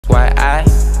why I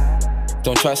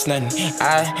don't trust none.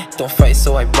 I don't fight,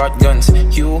 so I brought guns.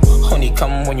 You only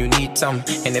come when you need some,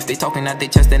 and if they talking at their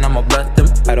chest, then I'ma blunt them.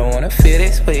 I don't wanna feel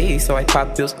this way, so I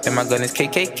pop pills, and my gun is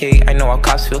KKK. I know how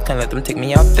cops feel, can't let them take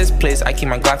me out this place. I keep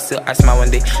my Glock still, I smile when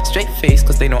they straight face,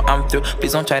 cause they know I'm through.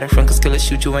 Please don't try to front, cause killers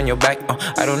shoot you in your back.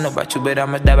 I don't know about you, but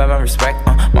I'ma die by my respect.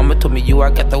 Mama told me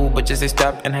I got the Uber, just say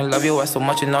stop. And I love your ass so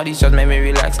much, and all these shots made me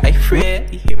relax. I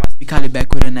free. We call it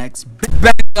back with the next.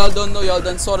 Y'all don't know, y'all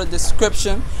done saw the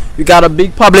description. We got a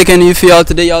big public interview for y'all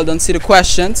today. Y'all done see the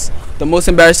questions. The most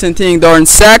embarrassing thing during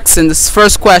sex, and this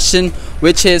first question,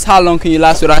 which is how long can you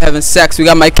last without having sex? We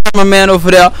got my cameraman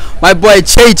over there, my boy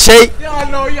Che. Y'all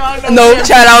know. No,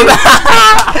 shout out.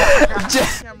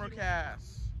 Camera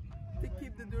cast.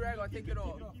 Keep the direct or take it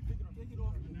off.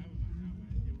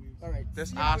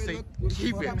 This I say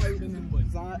keep it.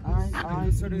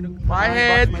 My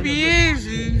head be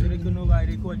easy.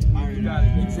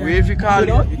 Wavy call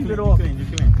it. Keep it off.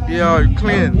 Yeah,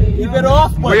 clean. Keep it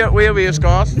off. Where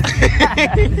Scars?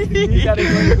 He's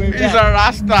a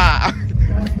Rasta.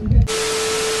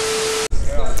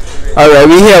 Alright,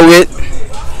 we here with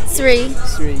Sri.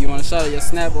 You wanna shout out your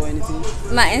snap or anything?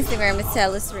 My Instagram is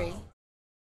Taylor Sri.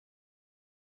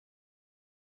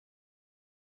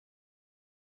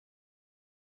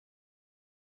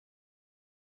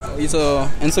 He's a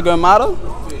Instagram model?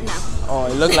 No. Oh,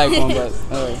 it looked like one, but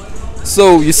alright.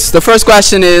 So the first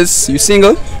question is, you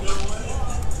single?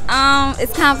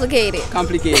 It's complicated.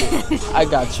 Complicated. I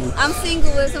got you. I'm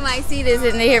single. If somebody see this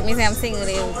and they hear me say I'm single,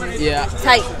 they will be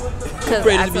tight.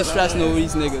 Afraid to be stressing over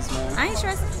these niggas, man. I ain't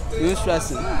stressing. You ain't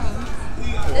stressing.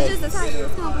 It's just the title.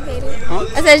 It's complicated. Huh?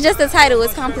 I said it's just the title.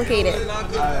 It's complicated.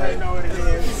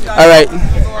 Alright.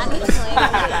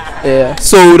 Yeah.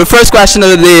 So the first question of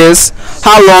the day is,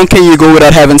 how long can you go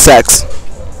without having sex?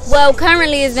 Well,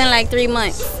 currently it's been like 3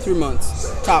 months. 3 months.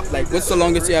 Top. Like, what's the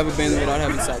longest you ever been without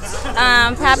having sex?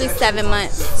 Probably 7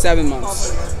 months. 7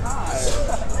 months.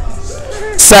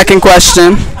 Second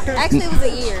question. Actually, it was a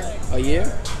year. A year?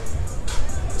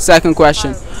 Second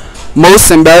question.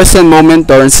 Most embarrassing moment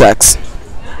during sex?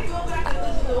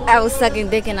 I was sucking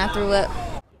dick and I threw up.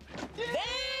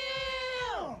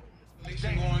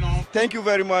 Thank you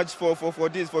very much for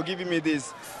this, for giving me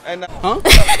this. And huh?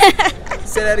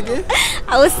 Say that again.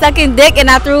 I was sucking dick and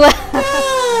I threw up.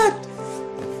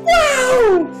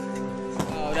 Wow.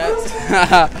 Oh, that's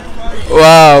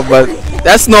wow, but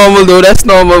that's normal though. That's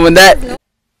normal when that.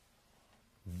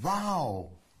 Wow.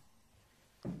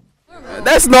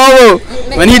 That's normal.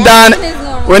 When he down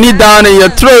in your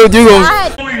throat, you go. I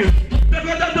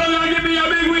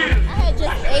had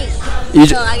just 8.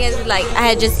 So I guess like I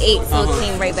had just 8, so it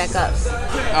came right back up.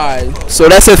 Alright, so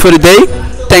that's it for the day.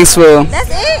 Thanks for. That's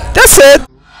it? That's it.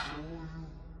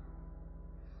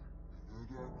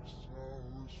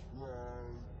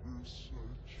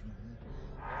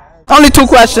 Only 2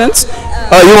 questions.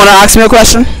 You want to ask me a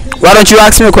question? Why don't you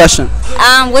ask me a question?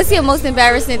 What's your most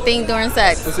embarrassing thing during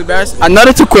sex? What's embarrassing?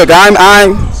 Another too quick. That's I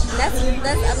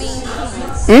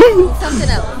mean, something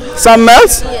else. Something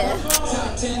else? Yeah.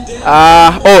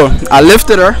 Oh, I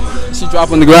lifted her. She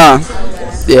dropped on the ground.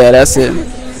 Yeah, that's it.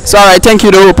 It's alright. Thank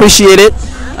you though. Appreciate it.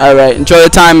 Alright. Enjoy your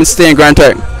time and stay in Grand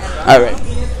Turk. Alright.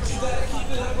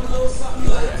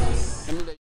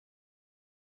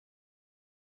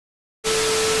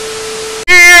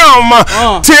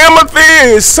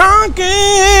 Timothy is sunken.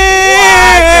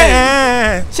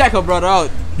 Check her brother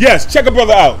out. Yes, check a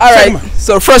brother out. All right.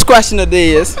 So the first question of the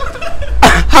day is,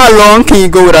 how long can you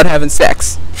go without having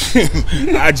sex?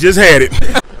 I just had it.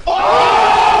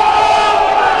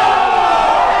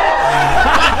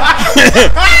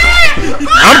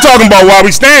 I'm talking about while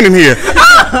we standing here.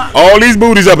 All these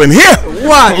booties up in here.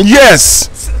 What? Yes.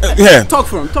 Yeah. Talk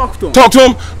to him. Talk to him. Talk to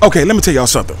him. Okay, let me tell y'all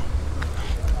something.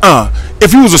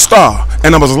 If you was a star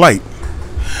and I was a light,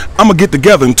 I'm gonna get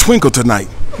together and twinkle tonight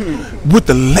with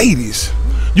the ladies.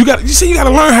 You gotta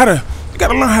learn how to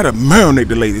marinate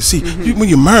the ladies. See, when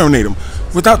you marinate them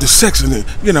without the sex in it,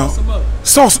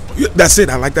 sauce. That's it.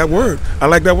 I like that word.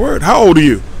 How old are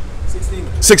you?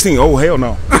 16. Oh hell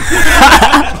no.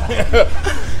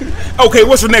 Okay,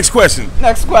 what's the next question?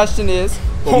 Next question is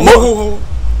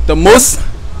the most.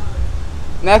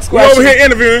 Next question. We're over here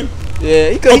interviewing.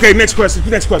 Yeah. Okay, next question.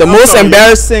 The most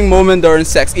embarrassing moment during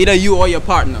sex, either you or your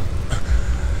partner.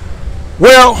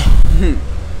 Well,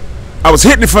 I was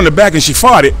hitting it from the back and she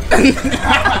farted,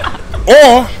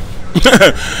 or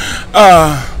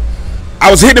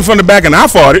I was hitting it from the back and I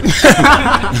farted.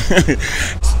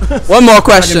 One more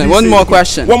question.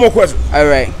 All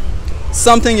right.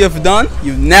 Something you've done,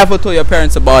 you've never told your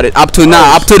parents about it up to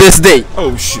now, up to this day.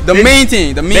 Oh shit. The main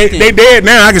thing. They dead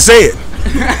now. I can say it.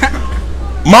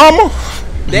 Mama?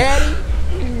 Daddy?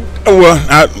 Well,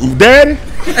 Daddy?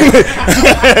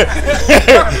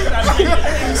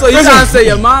 So you trying to say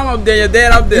your mom up there, your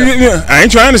dad up there? Yeah, I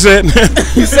ain't trying to say it.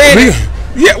 You said it.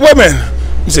 Yeah, wait a minute.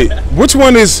 You see, which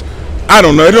one is? I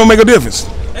don't know. It don't make a difference.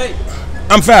 Hey,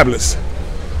 I'm fabulous.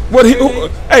 What?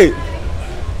 Hey.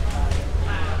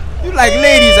 you like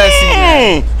ladies, I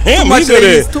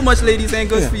see. Too much ladies ain't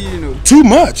good for you, you know. Too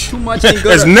much. Too much ain't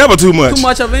good. It's never too much. Too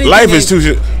much of anything. Life is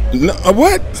too. No,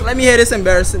 what? So let me hear this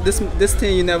embarrassing, this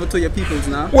thing you never told your peoples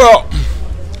now. Well,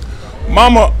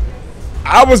 Mama,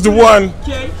 I was the one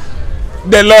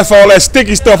that left all that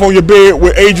sticky stuff on your bed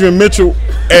with Adrian Mitchell,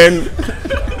 and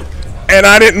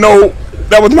I didn't know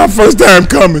that was my first time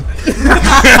coming.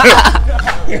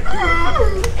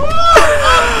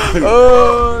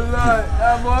 Oh,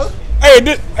 Lord.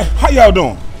 Hey, how y'all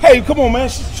doing? Hey, come on, man.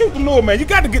 Shoot the Lord, man. You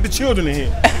got to get the children in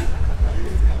here.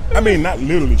 I mean, not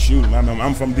literally shoot them.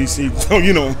 I'm from D.C., so,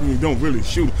 you know, we don't really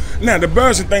shoot them. Now, the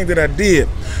embarrassing thing that I did,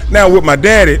 now with my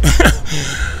daddy,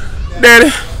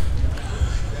 Daddy,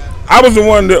 I was the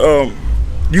one that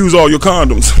used all your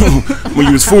condoms when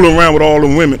you was fooling around with all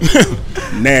them women.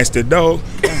 Nasty dog.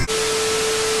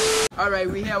 All right,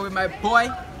 we here with my boy.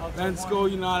 Let's go,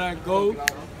 you know how that go.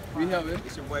 We have it.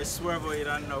 It's your boy Swervo, you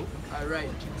don't know. All right.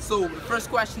 So the first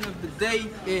question of the day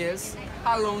is,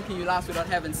 how long can you last without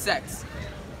having sex?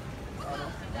 I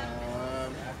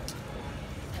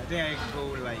think I can go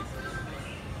like,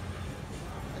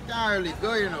 I can't really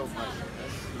go, you know, but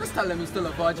Just tell him he's still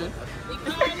a virgin.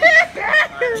 alright,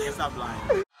 I can stop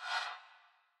lying.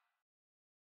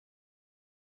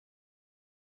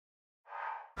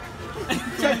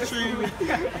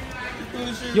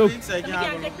 Yo,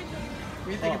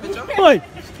 We take a picture. boy.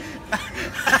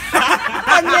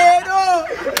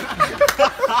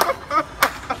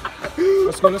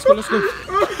 Let's go.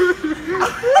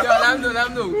 Yo, let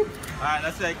him know. Alright,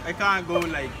 that's like, I can't go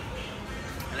like,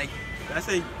 let's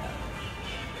say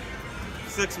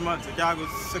 6 months. I can't go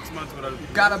 6 months without.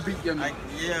 Gotta beat your man. Like,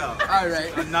 yeah. All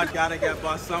right. I'm not gotta get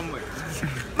bust somewhere.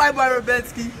 My boy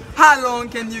Robetsky, how long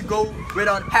can you go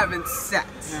without having sex?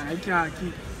 Yeah, you can't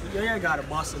keep. You ain't gotta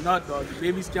bust a nut, dog. The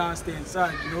babies can't stay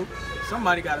inside, you know.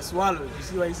 Somebody gotta swallow it. You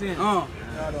see what he's saying?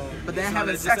 But then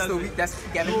having sex though, that's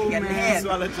getting head. You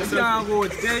can't go a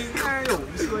day. Man, yo,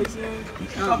 you see what he's saying?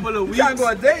 Couple of weeks. You can't go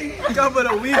a day. Couple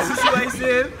of weeks. You see what he's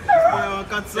saying?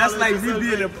 That's like me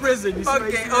being in prison. You see what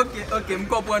he's saying? Okay.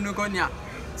 Mkopo.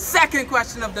 Second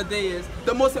question of the day is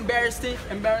the most embarrassing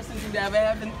thing that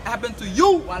ever happened to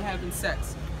you while having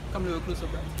sex. Come a little closer,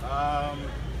 bro.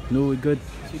 No, we're good.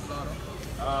 Sweet daughter.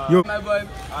 Yo. My boy.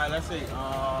 Alright, let's see.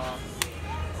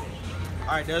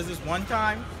 Alright, there's this one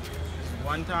time,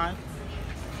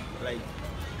 like,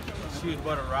 she was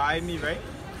about to ride me, right?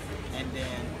 And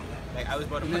then, like, I was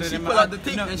about to put it in my... She pull out the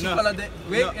thing and she pull out the...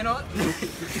 Wait, you know what?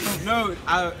 No,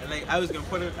 I was gonna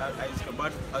put it, I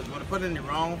was gonna put it in the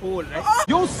wrong hole, right?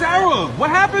 Yo, Sarah, what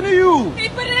happened to you? He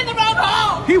put it in the wrong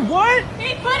hole. He what?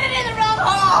 He put it in the wrong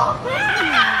hole.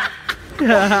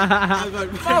 I was about to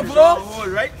put it in the wrong hole,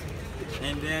 right?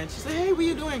 And then she said, hey, what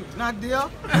you doing? Not there.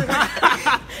 and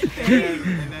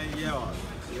then yeah.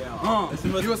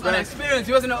 You was unexperienced.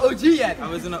 You wasn't an OG yet. I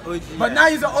was in an OG. But now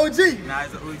he's an OG. Now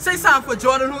he's an OG. Say something for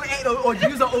Jordan who ain't an OG.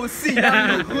 He's an OC.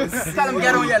 Tell him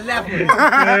get on your level.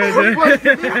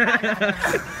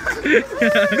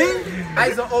 Me,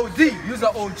 I's an OD. You's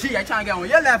an OG. I trying to get on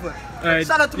your level. Right.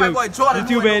 Shout out to my boy Jordan.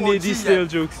 YouTube who ain't and no OG these yet. stale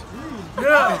jokes.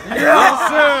 Yeah. Yes,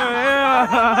 sir.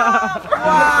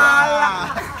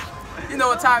 Yeah. You know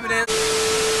what time it is.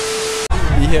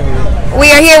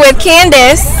 We are here with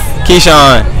Candace,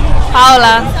 Keyshawn.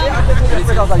 Paula,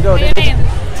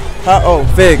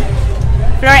 Fig.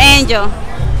 Flor Angel.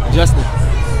 Justin.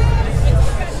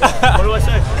 What do I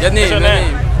say? Your name. Your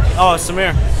name. Oh,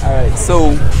 Samir. Alright,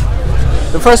 so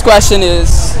the first question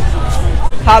is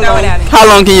how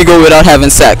long can you go without having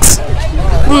sex?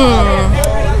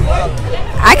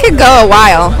 I could go a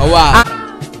while. A while.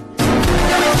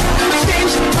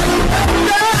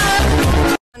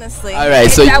 Honestly.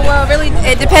 Alright, so well, really,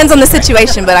 it depends on the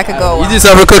situation, but I could go a you while.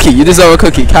 deserve a cookie. You deserve a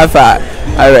cookie. High five.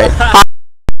 Alright.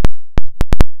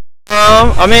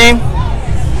 I mean,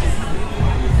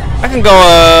 I can go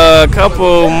a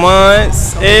couple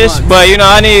months-ish, but you know,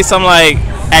 I need some like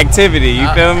activity, you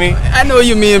feel me? I know what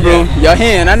you mean, bro. Your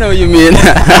hand, I know what you mean.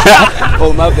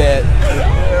 Oh, my bad.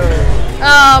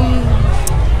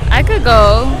 I could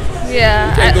go.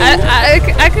 Yeah,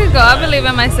 I could go. I believe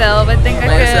in myself. I think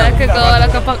I could go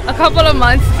like a couple of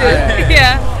months too.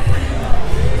 Yeah.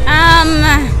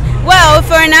 Well,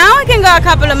 for now I can go a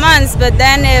couple of months, but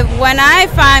then when I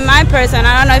find my person,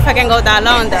 I don't know if I can go that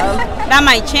long though. That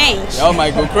might change. Y'all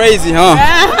might go crazy, huh?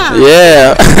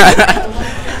 Yeah.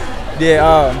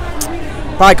 Yeah.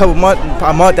 Probably a couple months,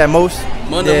 a month at most.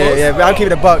 Month at most? Yeah, but I'll keep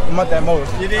it a buck. A month at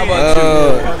most. How about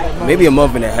you? Maybe a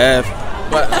month and a half.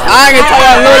 But I ain't gonna tell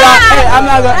y'all no lie. Hey, I'm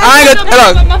not gonna. I ain't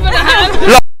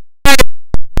gonna. Look.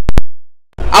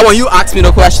 I want you to ask me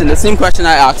the question, the same question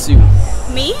I asked you.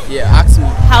 Me? Yeah, ask me.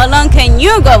 How long can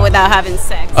you go without having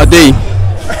sex? A day.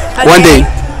 One day.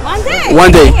 One day?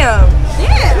 One day. Damn.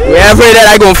 Yeah. Wherever that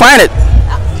I gonna find it.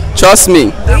 Trust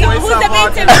me. So who's the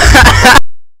victim?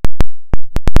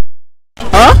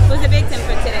 Huh? Who's the victim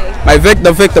for today? My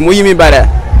victim. What do you mean by that?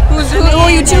 Who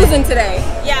are you choosing today?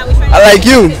 Yeah, we're trying I like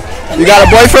you. You got a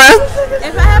boyfriend?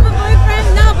 If I have a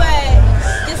boyfriend, no, but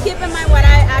just keep in mind what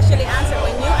I actually answer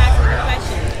when you ask me the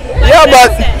question. Yeah,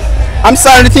 but I'm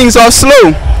starting things off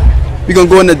slow. We gonna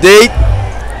go on a date.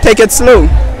 Take it slow.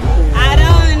 I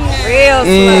don't know. Real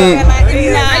slow.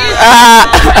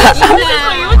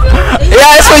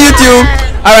 Yeah, it's for YouTube.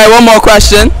 All right, one more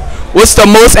question. What's the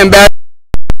most embarrassing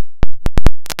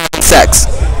sex?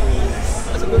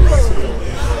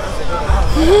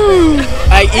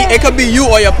 Like, it could be you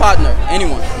or your partner,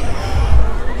 anyone.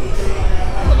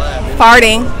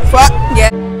 Farting. Yeah.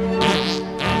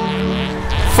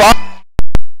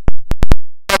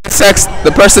 Sex,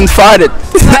 the person farted.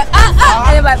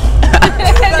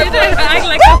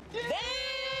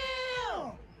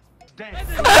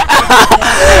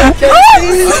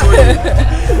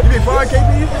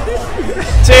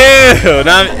 Chill.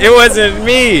 It wasn't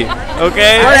me.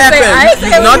 Okay. What happened?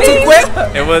 You not too quick?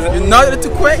 It was. You not too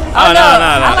quick? Oh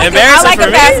no. Embarrassing I like for a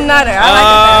me. fast nutter.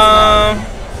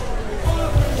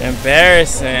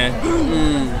 Embarrassing.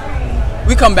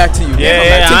 We come back to you.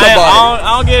 Yeah. Think about it. I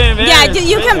don't get embarrassed. Yeah,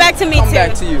 you come back to me too. Come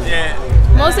back to you. Yeah.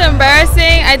 Most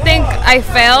embarrassing, I think I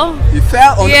fell. You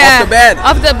fell off the bed?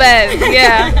 Off the bed,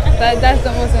 yeah. That's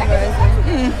the most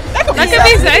embarrassing. That could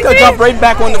be sexy. You could drop right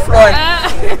back on the floor.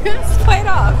 Just play it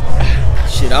off.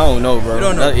 Shit, I don't know, bro. You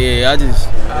don't know? Yeah, I just.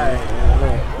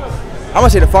 I'm gonna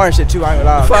say the foreign shit too. I ain't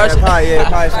gonna lie. Foreign shit?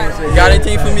 Probably say. Got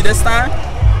anything for me this time?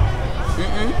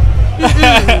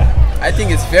 I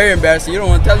think it's very embarrassing. You don't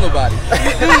want to tell nobody.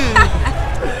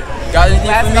 Got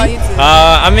anything for me?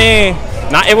 I mean,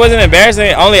 it wasn't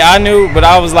embarrassing. Only I knew, but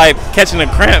I was like catching a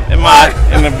cramp in my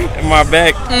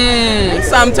back.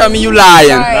 Some tell me you lying.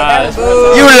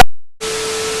 You lying.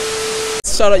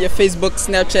 Shout out your Facebook,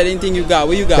 Snapchat, anything you got.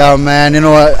 What you got? Yeah, man, you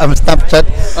know what? I'm Snapchat.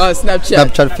 Oh,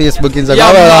 Snapchat. Facebook, Instagram.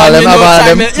 Yeah, all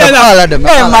of them.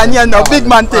 Hey, man, you know, big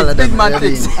man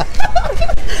things.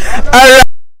 Alright.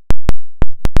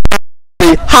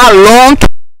 How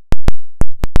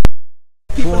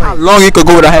long you could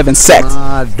go without having sex?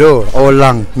 Dude, how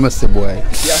long? Must say, boy.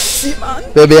 Yeah, see, man.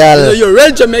 Baby, you're a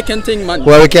real Jamaican thing, man.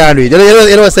 Well, we can't do it. You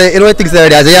know things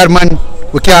there. As a yard man,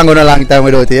 we can't go a long time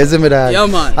without it. You see me, dad? Yeah,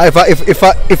 man.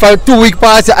 If I 2 week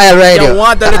pass, I'll ride you. You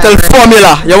want the little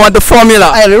formula. You want the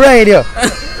formula. I'll ride you.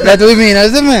 That's what we mean, you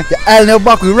see me? The isle no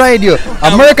back, we ride you.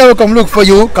 America will come look for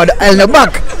you, because the isle no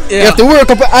back. Yeah. You have to work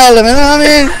up the isle, you know what I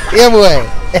mean? Yeah, boy.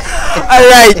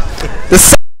 Alright. The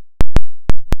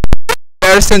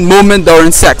embarrassing moment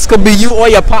during sex could be you or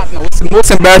your partner. What's the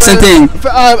most embarrassing thing?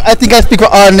 I think I speak for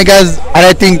all niggas, and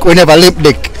I think we never limp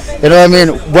dick. You know what I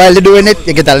mean? While you're doing it,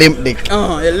 you get a limp dick.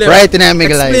 Right in that make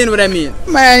like. Explain what I mean.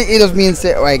 Man, it just means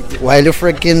like while you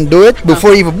freaking do it,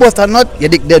 before you even bust a nut, your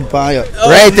dick dead for you.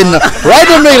 Right in the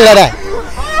middle of that.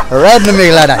 Right in the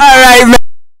middle of that. Alright, man.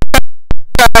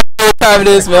 Time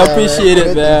this, man. I appreciate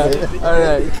it, man.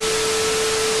 Alright.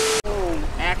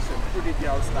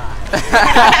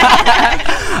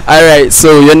 Alright,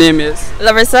 so your name is?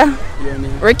 Larissa. Your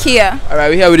name? Rakia. Alright,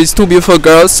 we're here with these two beautiful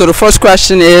girls. So the first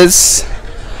question is,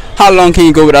 how long can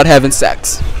you go without having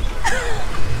sex?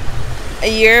 A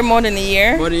year, more than a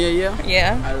year. More than a year?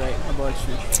 Yeah. Alright, how about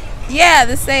you? Yeah,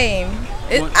 the same.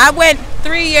 I went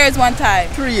 3 years one time.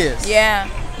 3 years? Yeah.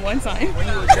 One time.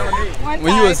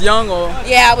 When you was young or?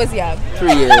 Yeah, I was young.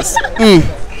 3 years.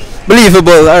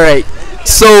 Believable, alright.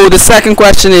 So the second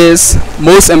question is,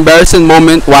 most embarrassing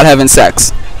moment while having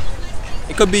sex?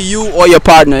 It could be you or your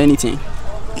partner, anything.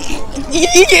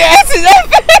 You can answer that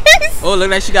first. Oh, look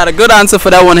like she got a good answer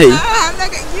for that one, hey.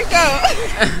 You go.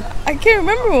 I can't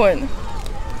remember one.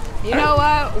 You know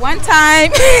what? One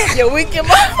time, your wig came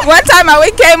off. One time my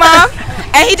wig came off,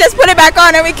 and he just put it back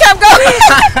on, and we kept going.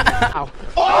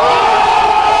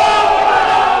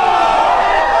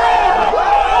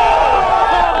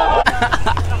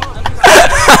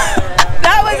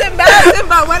 That was embarrassing,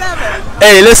 but whatever.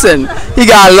 Hey, listen, he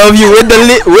gotta love you with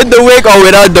the wig or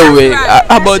without the wig.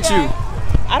 How about you?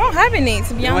 I don't have any,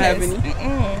 to be You don't honest. have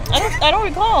any? I don't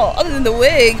recall, other than the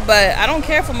wig, but I don't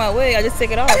care for my wig. I just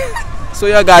take it off. So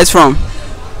y'all guys from?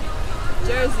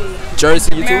 Jersey.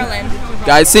 Jersey, you Maryland. too?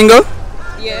 Guys single?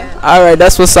 Yeah. Alright,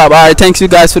 that's what's up. Alright, thanks you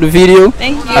guys for the video.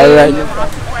 Thank you. Alright.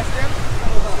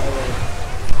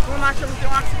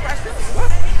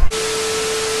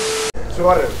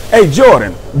 Jordan. Hey,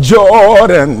 Jordan.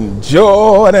 Jordan.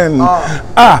 Jordan.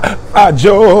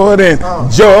 Jordan.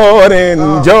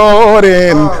 Jordan.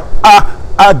 Jordan.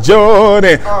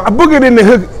 Jordan. I boogered in the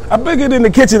hook. I boogered in the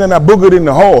kitchen and I boogered in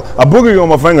the hall. I boogered on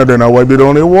my finger, then I wiped it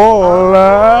on the wall.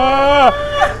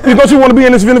 Don't you want to be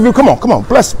in this interview? Come on, come on.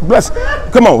 Bless.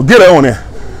 Come on, get her on there.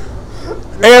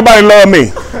 Everybody love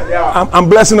me. I'm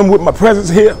blessing them with my presence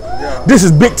here. This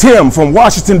is Big Tim from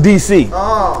Washington, D.C.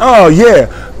 Oh,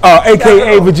 yeah.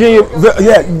 AKA Virginia.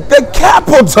 The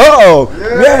capital.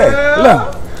 Yeah.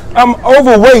 Look, I'm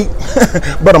overweight,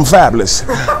 but I'm fabulous.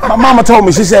 My mama told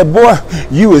me, she said, boy,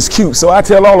 you is cute. So I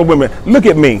tell all the women, look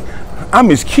at me.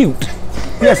 I'm as cute.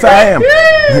 Yes, I am.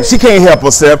 She can't help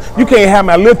herself. You can't have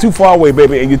me. I live too far away,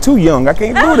 baby, and you're too young. I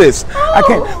can't do this. I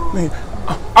can't.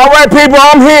 All right, people,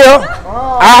 I'm here.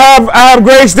 I have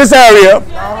graced this area.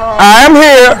 I am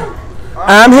here.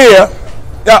 I'm here.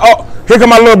 Oh, here come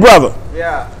my little brother.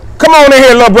 Yeah. Come on in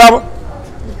here, little brother.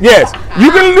 Yes.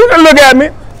 You can look at me.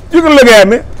 You can look at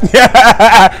me. Yeah,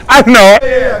 I know.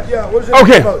 Yeah. What is it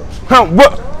Okay. about?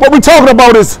 What we talking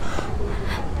about is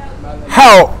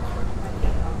how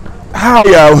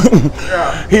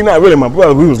he not really my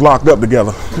brother. We was locked up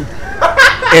together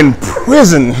in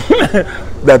prison.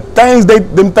 Them things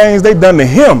they done to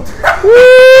him.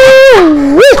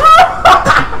 Woo!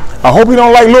 I hope he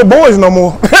don't like little boys no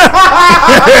more.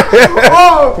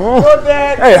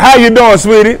 Hey, how you doing,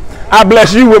 sweetie? I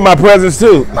bless you with my presence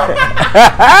too.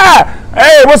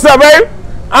 Hey, what's up, baby?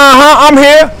 I'm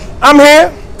here.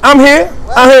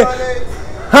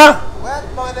 Huh?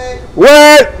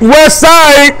 West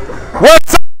side.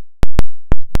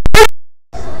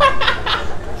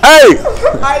 Hey.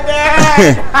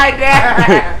 Hi,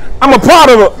 Dad. I'm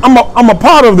a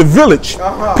part of the village.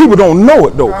 People don't know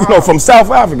it though. You know, from South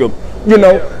Africa. You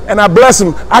know, and I bless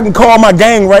them. I can call my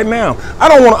gang right now.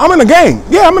 I'm in a gang.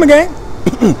 Yeah, I'm in a gang.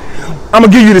 I'm gonna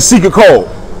give you the secret code.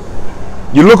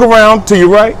 You look around to your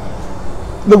right,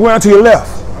 look around to your left,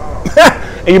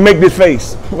 and you make this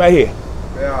face right here.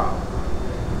 Yeah.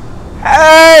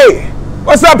 Hey,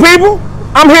 what's up, people?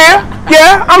 I'm here.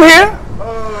 Yeah, I'm here.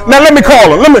 Now let me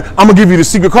call him. I'm gonna give you the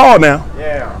secret call now.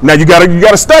 Yeah. Now you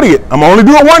gotta study it. I'm gonna only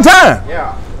do it one time.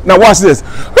 Yeah. Now watch this.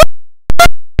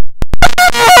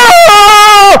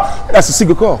 That's the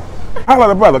secret call. Holla at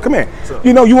the brother. Come here.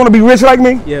 You know you want to be rich like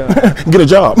me? Yeah. Get a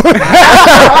job.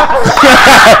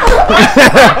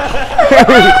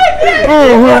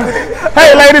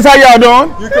 Hey ladies, how y'all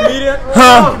doing? You comedian?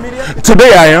 Huh?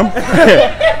 Today I am.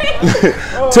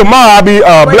 Tomorrow I'll be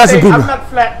blessing people. I'm not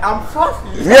flat. I'm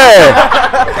fluffy. Yeah.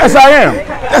 Yes I am.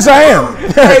 Yes I am.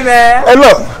 Hey man. Hey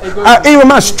look, even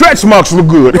my stretch marks look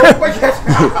good.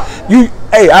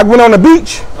 Hey, I went on the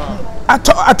beach. I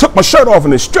took my shirt off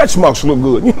and the stretch marks look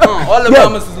good. You know? All the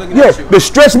mamas is looking at you. The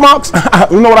stretch marks,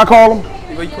 you know what I call them?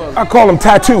 What you call them? I call them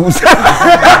tattoos.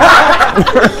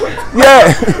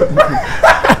 Yeah.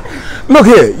 Look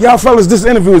here, y'all fellas, this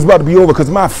interview is about to be over because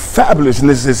my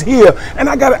fabulousness is here. And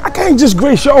I can't just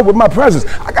grace y'all with my presence.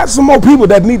 I got some more people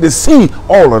that need to see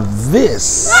all of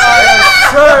this.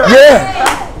 Yes, sir.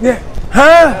 Yeah.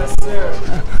 Huh? Yes,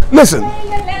 sir. Listen,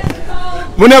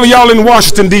 whenever y'all in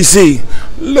Washington, D.C.,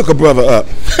 look a brother up.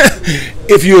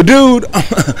 If you're a dude,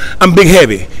 I'm big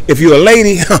heavy. If you're a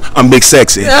lady, I'm big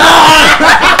sexy.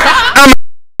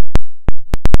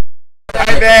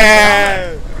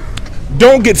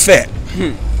 Don't get fat.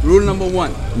 Rule number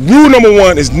one. Rule number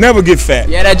one is never get fat.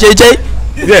 Yeah, that JJ?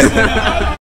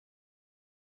 Yeah.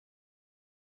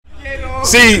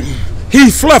 See,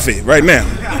 he's fluffy right now.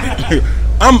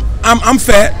 I'm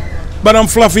fat, but I'm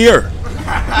fluffier.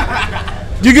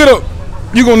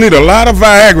 You're gonna need a lot of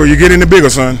Viagra you get in the bigger,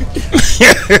 son.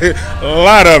 A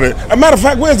lot of it. As a matter of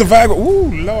fact, where's the Viagra?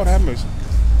 Ooh, Lord have mercy.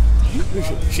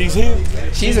 She's here.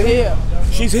 She's here.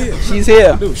 She's here. She's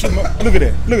here. Dude, look at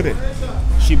that. Look at that.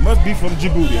 She must be from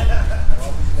Djibouti.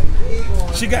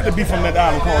 She got to be from that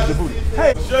island called Djibouti.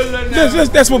 Hey,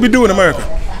 that's what we do in America.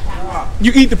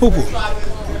 You eat the poo-poo.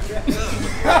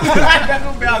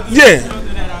 Yeah.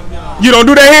 You don't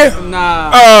do that here?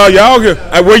 Nah. Y'all good.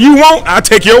 Where you want, I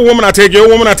take your woman, I take your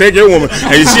woman, I take your woman.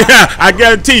 And I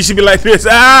guarantee she be like this.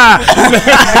 I'm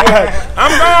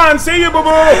gone. See you,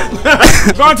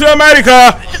 boo-boo. Going to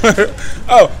America.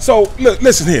 Oh, so look,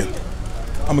 listen here.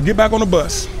 I'm gonna get back on the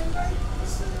bus.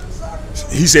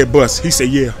 He said bus. He said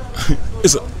yeah.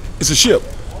 It's a ship.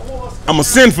 I'ma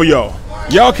send for y'all.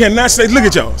 Y'all cannot say, look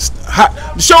at y'all.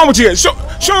 Show them what you got. Show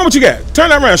them what you got. Turn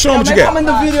that around. Show them what you got. Come in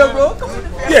the video, bro. Come in the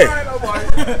video.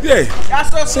 Yeah. Yeah.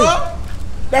 That's what's up.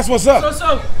 That's what's up.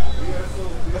 So.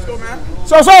 Let's go, man.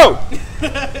 So.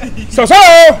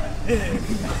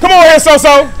 Come on here, So.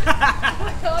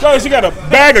 So she got a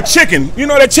bag of chicken. You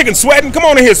know that chicken sweating? Come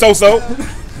on in here, So. So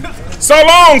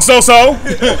long, So.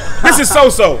 This is So.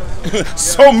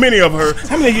 So many of her.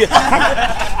 How many of you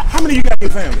got in your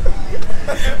family?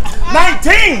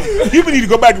 19. You need to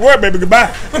go back to work, baby.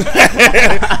 Goodbye.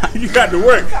 You got to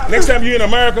work. Next time you're in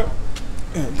America,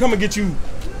 come and get you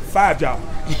 5 jobs.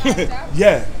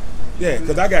 Yeah,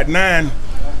 because I got 9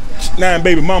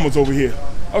 baby mamas over here.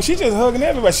 Oh, she just hugging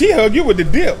everybody. She hug you with the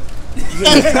dip. She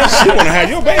want to have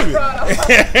your baby.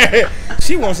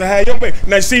 She wants to have your baby.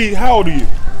 Now, see, how old are you?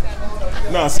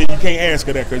 No, see, you can't ask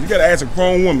her that because you got to ask a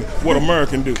grown woman what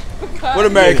American do. What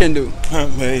American do?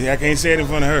 I can't say it in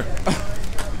front of her.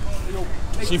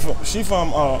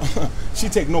 She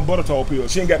take no butter toe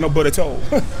pills. She ain't got no butter toe.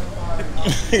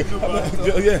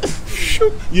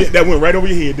 Yeah, that went right over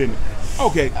your head, didn't it?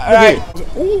 Okay, look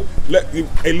here. Ooh,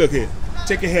 hey, look here.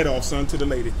 Take your head off, son, to the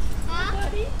lady.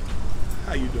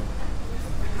 How you doing?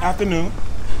 Afternoon.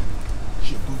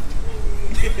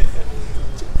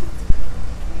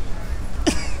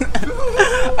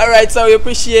 All right, so we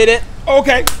appreciate it.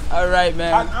 Okay. All right,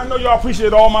 man. I know y'all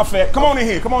appreciate all my fat. Come on in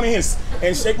here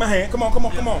and shake my hand. Come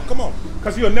on.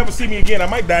 Because you'll never see me again. I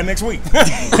might die next week. You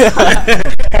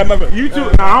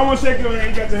too. Now, I don't want to shake your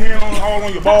hand. You got your hand all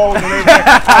on your balls and everything.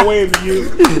 I wave to you.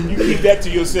 You keep that to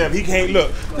yourself. He can't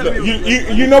look.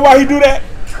 You know why he do that?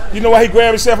 You know why he grab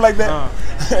himself like that?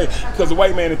 Because the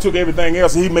white man that took everything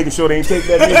else and he making sure they ain't take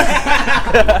that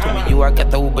either. You I got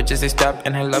the Uber just to stop,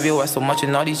 and I love you so much,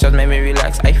 and all these shots made me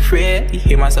relax. I freely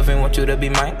hear myself and want you to be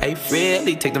mine. I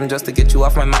freely take them just to get you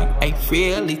off my mind. I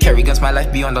freely carry guns, my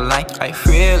life be on the line. I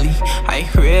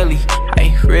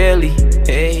really,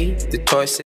 hey, the choice.